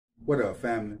What up,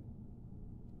 family?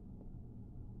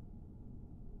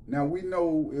 Now, we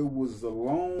know it was a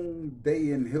long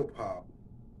day in hip-hop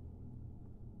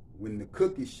when the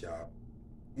cookie shop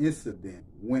incident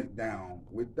went down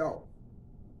with Dolph.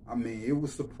 I mean, it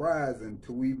was surprising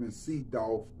to even see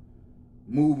Dolph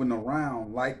moving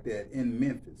around like that in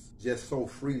Memphis just so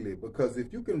freely. Because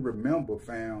if you can remember,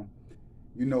 fam,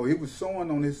 you know, he was showing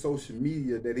on his social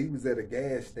media that he was at a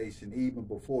gas station even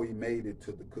before he made it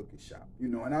to the cookie shop. You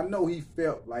know, and I know he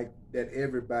felt like that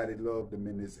everybody loved him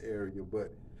in this area,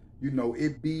 but, you know,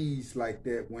 it bees like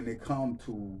that when it comes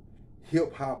to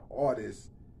hip-hop artists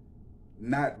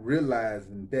not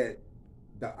realizing that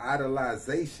the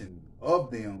idolization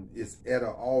of them is at an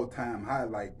all-time high.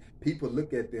 Like, people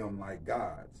look at them like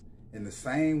gods. In the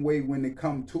same way, when it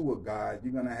comes to a God,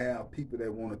 you're going to have people that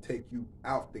want to take you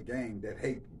out the game, that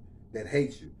hate you, that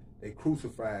hate you. They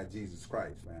crucified Jesus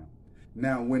Christ, fam.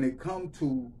 Now, when it comes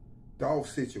to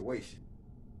Dolph's situation,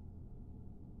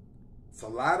 it's a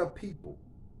lot of people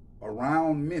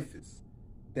around Memphis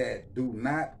that do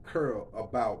not care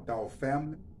about Dolph's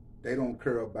family. They don't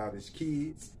care about his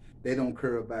kids. They don't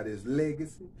care about his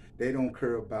legacy. They don't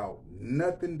care about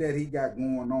nothing that he got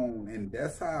going on. And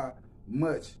that's how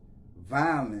much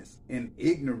violence and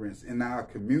ignorance in our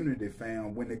community,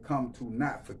 fam, when it comes to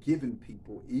not forgiving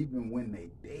people even when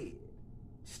they dead.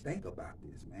 Just think about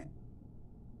this, man.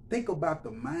 Think about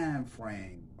the mind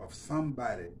frame of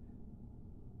somebody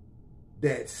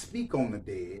that speak on the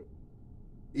dead,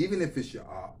 even if it's your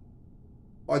Opps,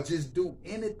 or just do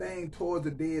anything towards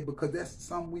the dead, because that's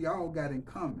something we all got in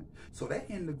common. So that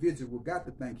individual got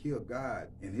to think he a God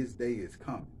and his day is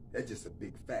coming. That's just a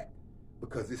big fact.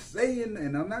 Because it's saying,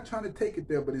 and I'm not trying to take it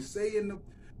there, but it's saying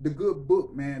the good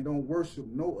book, man, don't worship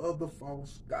no other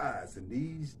false gods. And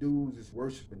these dudes is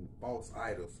worshiping false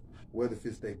idols, whether if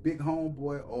it's their big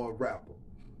homeboy or a rapper.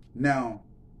 Now,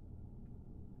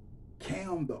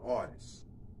 CamTheArtist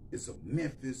is a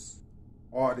Memphis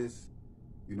artist.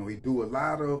 You know, he do a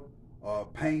lot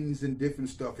of paintings and different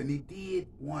stuff. And he did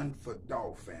one for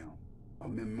Dolph, fam, a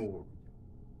memorial.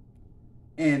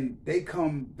 And they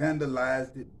come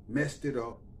vandalized it, messed it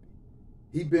up.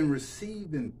 He been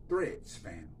receiving threats,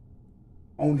 fam,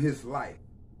 on his life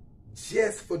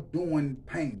just for doing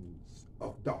paintings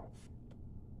of Dolph.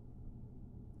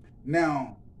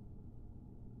 Now,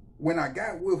 when I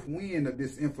got with wind of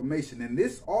this information, and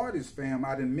this artist, fam,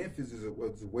 out in Memphis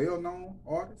was a well-known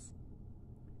artist.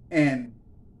 And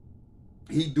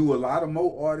he do a lot of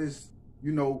more artists,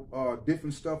 you know,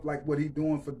 different stuff like what he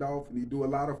doing for Dolph, and he do a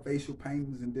lot of facial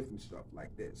paintings and different stuff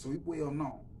like that. So he well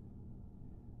known.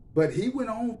 But he went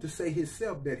on to say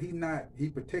himself that he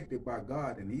protected by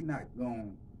God, and he not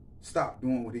gonna stop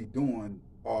doing what he doing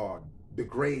or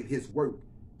degrade his work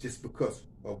just because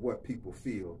of what people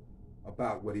feel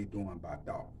about what he doing by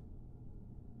Dolph.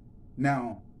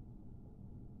 Now,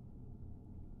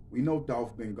 we know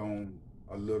Dolph been gone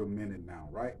a little minute now,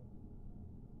 right?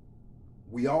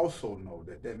 We also know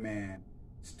that that man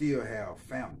still have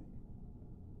family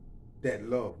that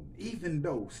love him. Even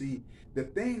though, see, the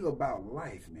thing about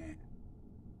life, man,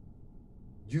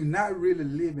 you're not really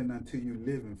living until you're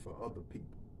living for other people.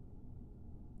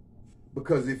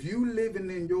 Because if you living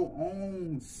in your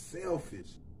own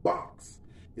selfish box,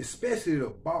 especially the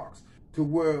box to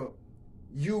where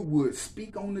you would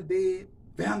speak on the dead,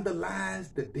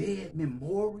 vandalize the dead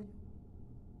memorial,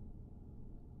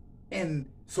 and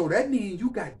so that means you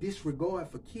got disregard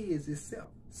for kids itself.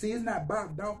 See, it's not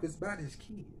about Dolph, it's about his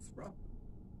kids, bro.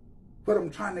 But I'm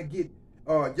trying to get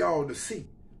y'all to see.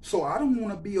 So I don't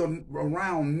want to be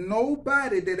around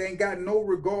nobody that ain't got no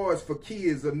regards for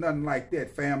kids or nothing like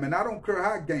that, fam. And I don't care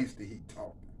how gangster he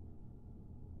talking.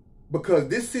 Because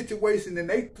this situation, and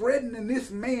they threatening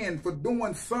this man for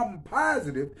doing something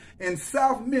positive in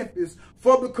South Memphis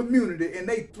for the community, and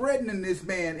they threatening this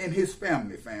man and his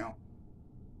family, fam.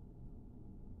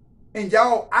 And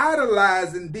y'all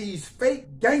idolizing these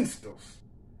fake gangsters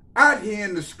out here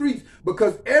in the streets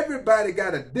because everybody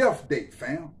got a death date,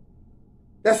 fam.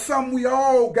 That's something we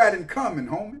all got in common,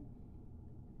 homie.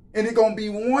 And it's going to be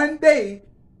one day,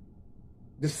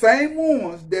 the same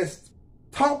ones that's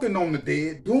talking on the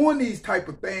dead, doing these type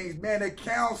of things, man, that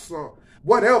cancer,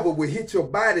 whatever, will hit your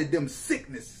body, them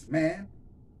sicknesses, man.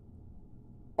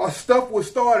 Or stuff will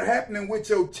start happening with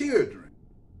your children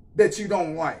that you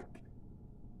don't like.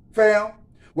 Fam,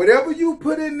 whatever you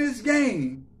put in this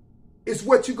game is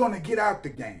what you're going to get out the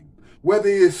game, whether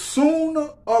it's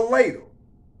sooner or later.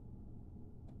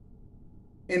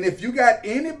 And if you got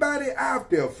anybody out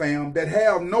there, fam, that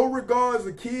have no regards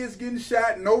of kids getting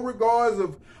shot, no regards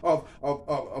of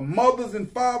mothers and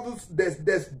fathers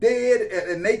that's dead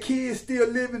and they kids still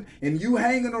living, and you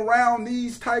hanging around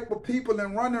these type of people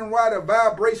and running right a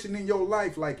vibration in your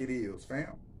life like it is,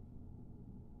 fam.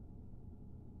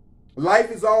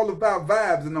 Life is all about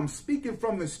vibes, and I'm speaking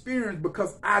from experience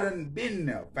because I done been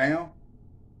there, fam.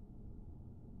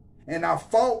 And I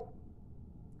fought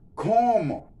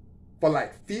karma for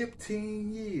like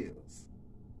 15 years.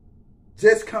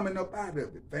 Just coming up out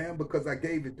of it, fam, because I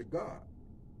gave it to God.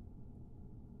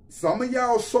 Some of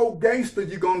y'all so gangster,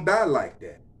 you're going to die like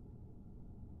that.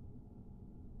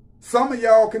 Some of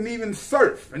y'all can even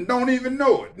surf and don't even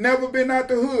know it. Never been out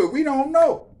the hood. We don't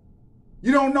know.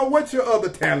 You don't know what your other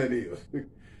talent is.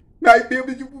 Like,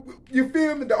 you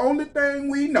feel me? The only thing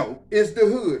we know is the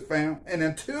hood, fam. And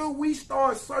until we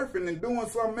start surfing and doing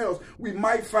something else, we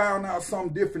might find out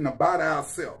something different about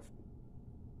ourselves.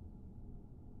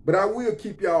 But I will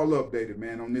keep y'all updated,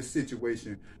 man, on this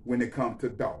situation when it comes to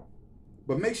Dolph.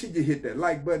 But make sure you hit that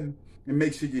like button and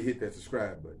make sure you hit that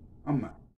subscribe button. I'm out.